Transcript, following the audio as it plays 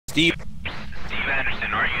Steve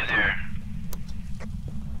Anderson, are you there?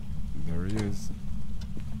 There he is.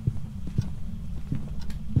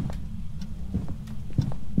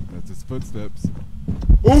 That's his footsteps.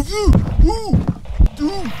 Oh, dude! Ooh!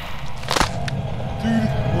 Dude! Dude!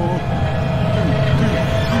 Oh!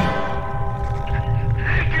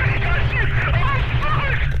 Dude, he got you! Oh,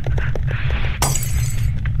 fuck!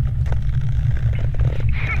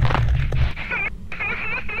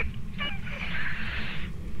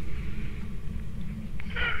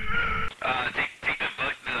 Take the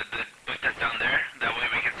book that's down there. That way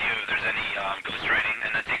we can see if there's any ghost writing,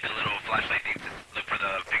 and then take the little flashlight thing to look for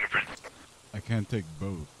the fingerprints. I can't take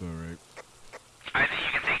both, though, right? I think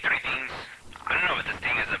you can take 3 things. I don't know what this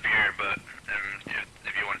thing is up here, but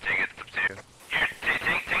if you want to take it, it's up to you. Here,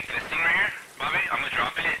 take this thing right here, Bobby. I'm gonna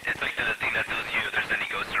drop it. It's like the thing that tells you if there's any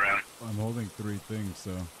ghosts around. I'm holding 3 things,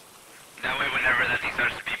 so... That way, whenever that thing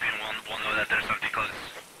starts beeping, we'll know that there's something close.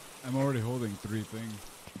 I'm already holding 3 things.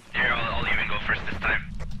 Here, I'll even go first this time.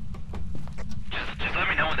 Just let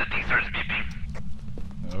me know when that thing starts beeping.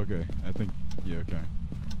 Okay, I think... Yeah, okay.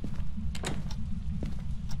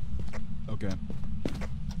 Okay.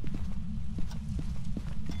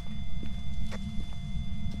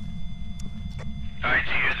 Alright,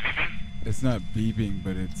 do you hear the beeping? It's not beeping,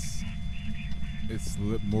 but it's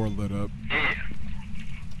more lit up. Yeah.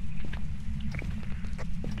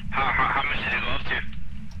 How much did it go up to?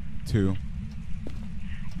 2.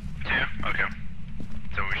 2? Okay.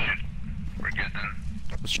 So we're good then.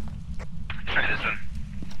 Let's try this one.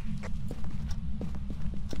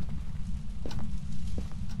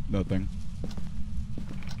 Nothing.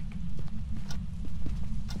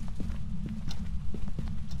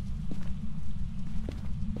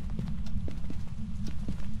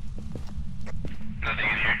 Nothing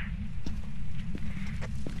in here.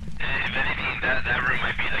 If anything, that room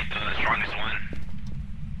might be like the strongest one.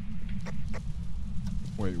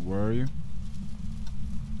 Wait, where are you?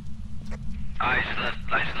 I just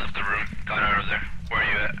left the room. Got out of there. Where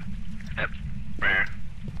are you at? Yep, right here.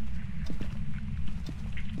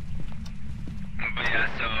 But yeah,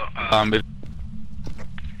 so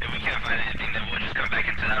if we can't find anything, then we'll just come back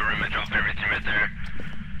into that room and drop everything right there.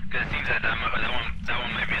 Cause it seems that that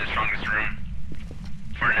one might be the strongest room.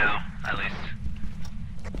 For now, at least.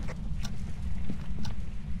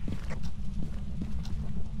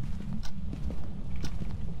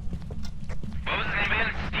 What was his name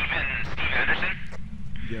again? Steve Anderson?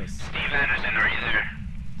 Yes. Steve Anderson, are you there?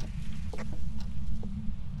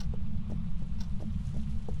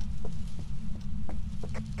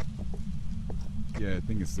 Yeah, I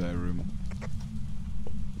think it's that room.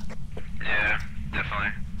 Yeah,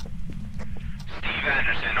 definitely. Steve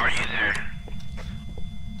Anderson, are you there?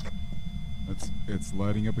 It's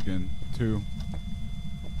lighting up again. 2.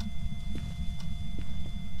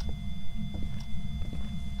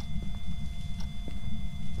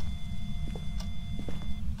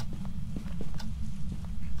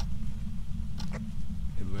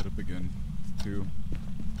 It lit up again. 2.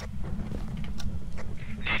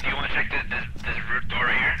 Do you want to check this root door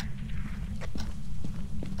right here?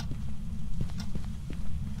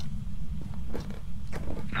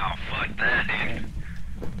 Oh, fuck that, dude.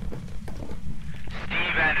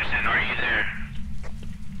 Steve Anderson, are you there?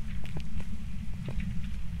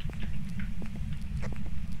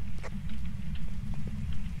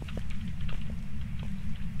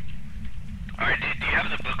 Alright, do you have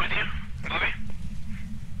the book with you, Bobby?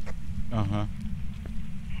 Uh-huh.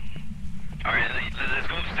 Alright, let's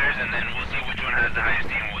go upstairs and then we'll see which one has the highest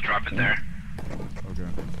thing and we'll drop it there. Okay.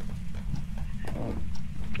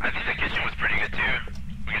 I think the kitchen was pretty good too.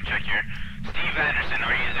 We can check here. Steve Anderson,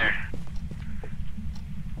 are you there?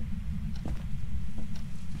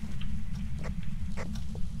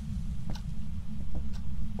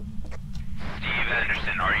 Steve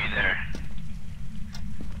Anderson, are you there?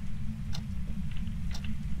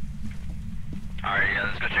 Alright, yeah,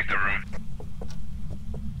 let's go check the room.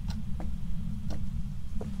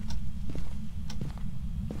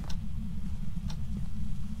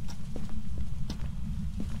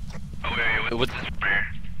 Oh, wait, what's this right here?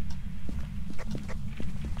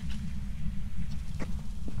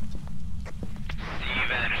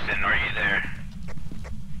 Steve Anderson, are you there?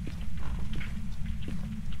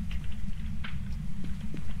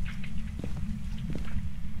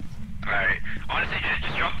 Alright, honestly,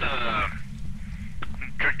 just drop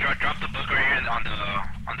the book right here on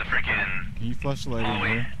the freaking. Can you flash the light in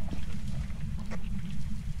here?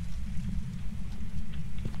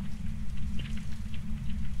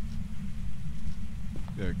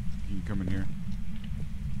 Yeah, can you come in here?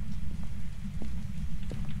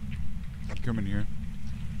 Come in here.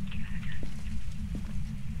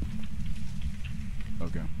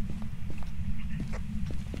 okay.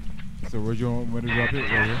 So where'd you want me to drop it?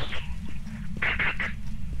 Right here?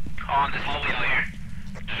 On this hallway out here.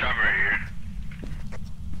 Just drop it right here.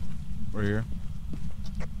 Right here?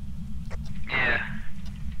 Yeah.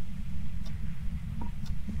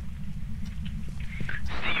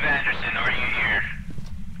 Steve Anderson, are you here?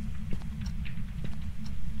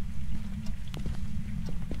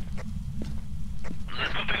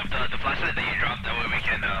 Let's go pick up the flashlight that you dropped, that way we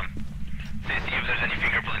can see if there's any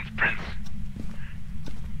fingerprints.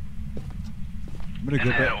 I'm gonna go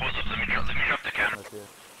back. Hold up, let me drop the camera. Okay.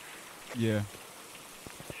 Yeah.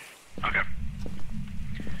 Okay.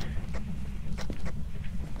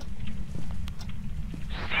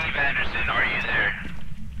 Steve Anderson, are you there?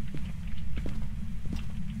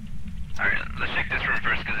 Alright, let's check this room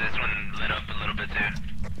first, because this one lit up a little bit too.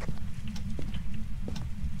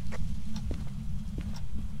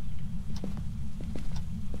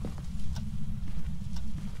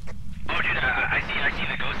 Oh dude, I see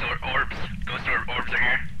the ghost orbs. Ghost orbs are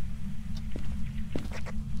here.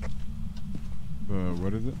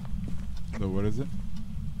 What is it? What is it?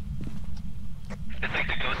 It's like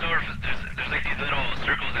the ghost orbs, there's like these little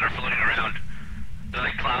circles that are floating around. They're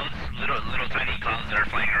like clouds, little tiny clouds that are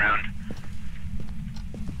flying around.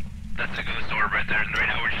 That's the ghost orb right there, and right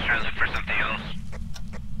now we're just trying to look for something else.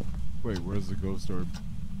 Wait, where's the ghost orb?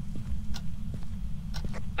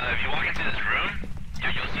 If you walk into this room,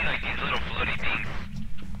 you'll see like these little floaty things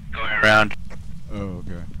going around. Oh,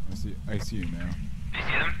 okay. I see you now. Do you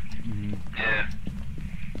see them? Mm-hmm. Yeah.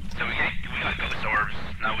 So we got ghost orbs.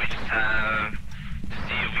 Now we just have to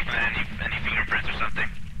see if we find any fingerprints or something.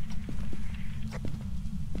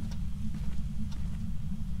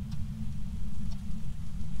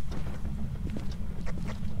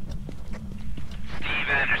 Steve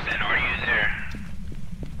Anderson, are you there?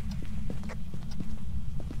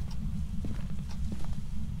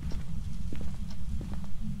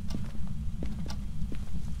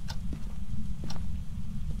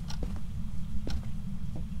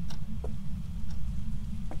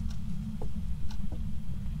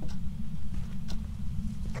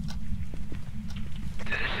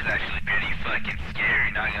 This is actually pretty fucking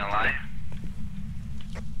scary, not gonna lie.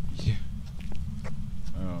 Yeah.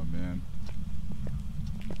 Oh man.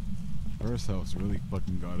 First house really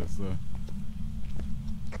fucking got us though.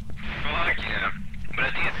 Fuck yeah. But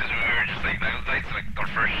I think it's because we were just like, that was like our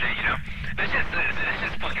first shit, you know? This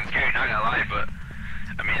is fucking scary, not gonna lie, but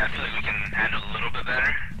I mean, I feel like we can handle it a little bit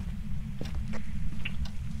better.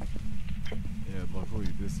 Yeah, luckily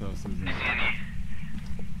this house isn't. You see any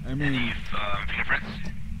I mean, fingerprints?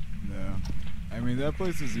 no. I mean, that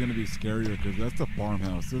place is gonna be scarier because that's a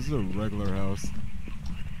farmhouse. This is a regular house.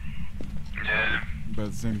 Yeah. But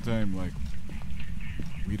at the same time, like,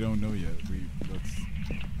 we don't know yet. Let's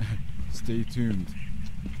stay tuned.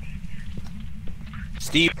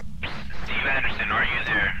 Steve Anderson, are you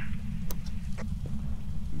there?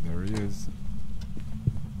 There he is.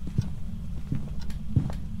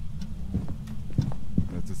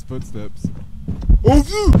 That's his footsteps. Oh,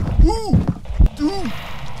 dude! Ooh! Dude!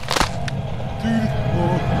 Dude!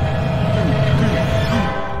 Oh!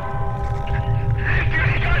 Dude,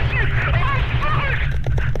 he got you!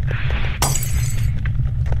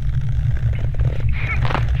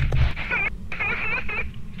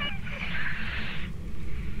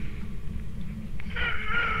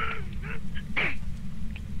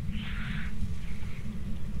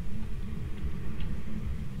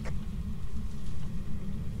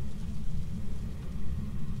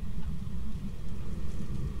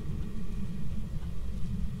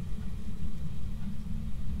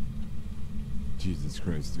 Jesus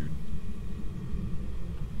Christ, dude.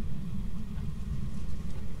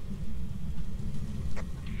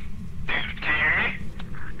 Dude, can you hear me?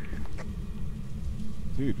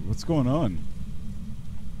 Dude, what's going on?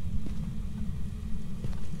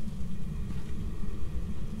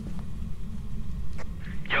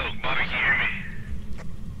 Yo, Bobby, can you hear me?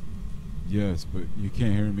 Yes, but you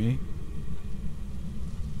can't hear me?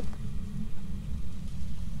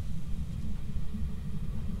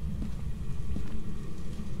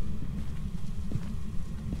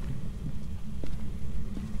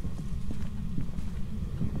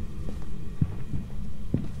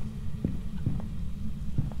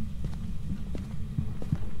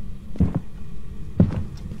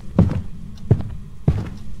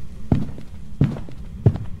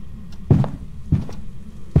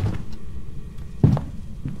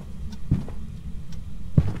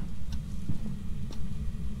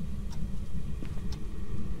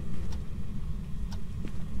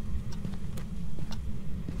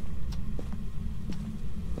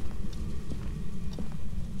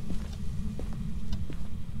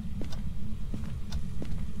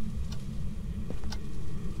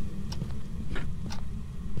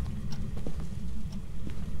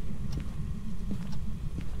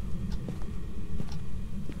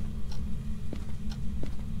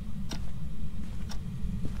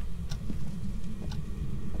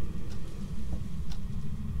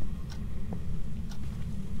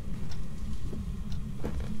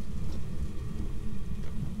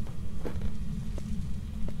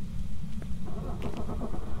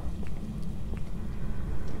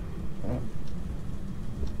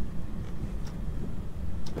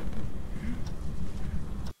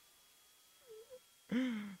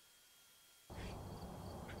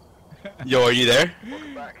 Yo, are you there?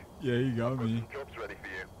 Yeah, you got me.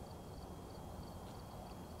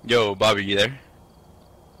 Yo, Bobby, you there?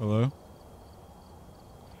 Hello?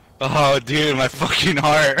 Oh, dude, my fucking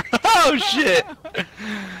heart. Oh, shit.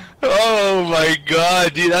 Oh, my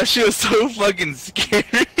God, dude. That shit was so fucking scary.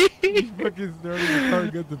 You fucking started the car,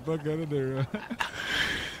 get the fuck out of there.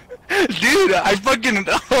 Dude, I fucking,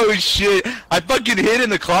 oh, shit. I fucking hid in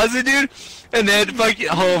the closet, dude. And then fucking,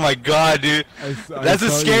 oh, my God, dude. That's the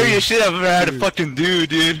scariest shit I've ever had to fucking do,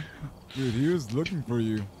 dude. Dude, he was looking for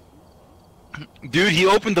you. Dude, he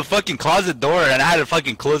opened the fucking closet door and I had to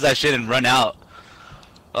fucking close that shit and run out.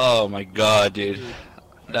 Oh my God, dude.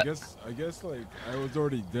 I guess like I was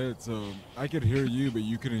already dead, so I could hear you, but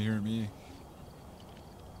you couldn't hear me.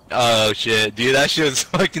 Oh shit, dude, that shit was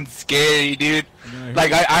fucking scary, dude.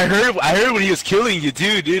 Like I heard when he was killing you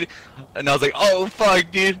too, dude. And I was like, oh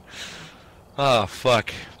fuck, dude. Oh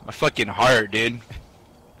fuck, my fucking heart, dude.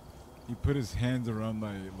 He put his hands around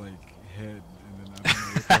my head, and then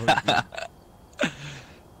I'm like,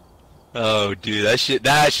 oh, dude, that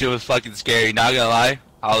shit was fucking scary. Not gonna lie,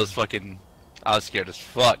 I was scared as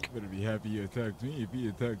fuck. Better be happy you attacked me. If he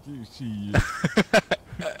attacked you, she.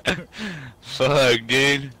 Fuck,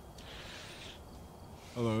 dude.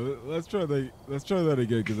 Hello, let's try that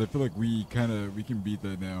again, because I feel like we can beat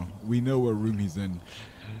that now. We know what room he's in.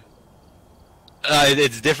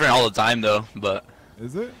 It's different all the time though, but.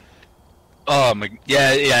 Is it? Oh my,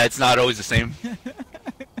 yeah, it's not always the same.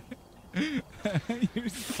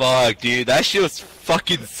 Fuck, dude, that shit was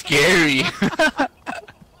fucking scary.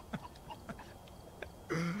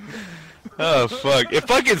 Oh fuck, it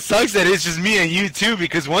fucking sucks that it's just me and you too,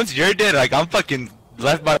 because once you're dead, like I'm fucking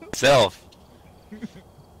left by myself.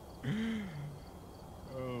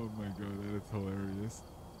 Oh my god, that is hilarious.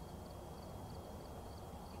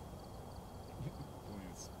 Boy,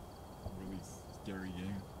 it's a really scary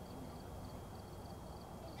game.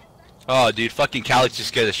 Oh, dude, fucking Calix just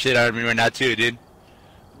scared the shit out of me right now too, dude.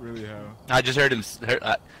 Really, how? I just heard him.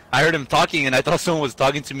 I heard him talking, and I thought someone was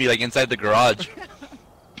talking to me like inside the garage.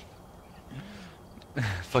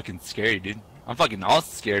 Fucking scary, dude. I'm fucking all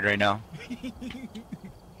scared right now.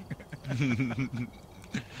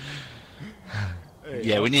 Hey,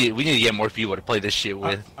 yeah, we need to get more people to play this shit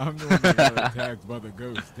with. I'm the one that got attacked by the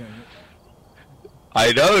ghost. Damn it.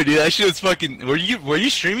 I know, dude. That shit was fucking. Were you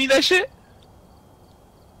streaming that shit?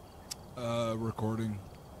 Recording.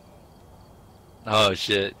 Oh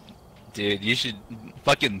shit, dude. You should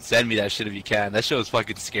fucking send me that shit if you can. That shit was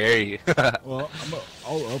fucking scary. Well,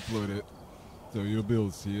 I'll upload it, so you'll be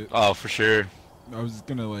able to see it. Oh, for sure. I was just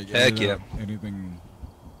gonna Heck yeah.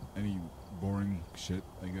 Any boring shit,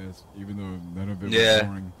 I guess, even though none of it Yeah. was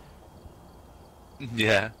boring.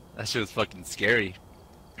 Yeah, that shit was fucking scary.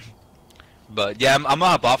 But yeah, I'm gonna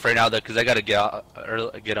hop off right now though, cause I gotta get up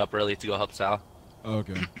early to go help Sal. Oh,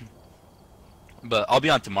 okay. But I'll be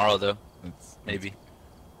on tomorrow though, maybe.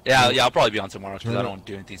 Yeah, I'll probably be on tomorrow because I don't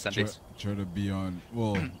do anything Sundays. Try to be on.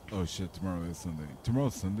 Well, oh shit, tomorrow is Sunday.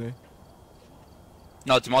 Tomorrow's Sunday.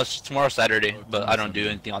 No, tomorrow's Saturday, Oh, but I don't do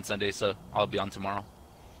Sunday. anything on Sunday, so I'll be on tomorrow.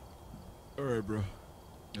 All right, bro.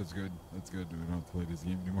 That's good. That's good. We don't have to play this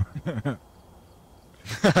game anymore.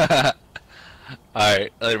 All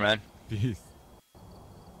right, later, man. Peace.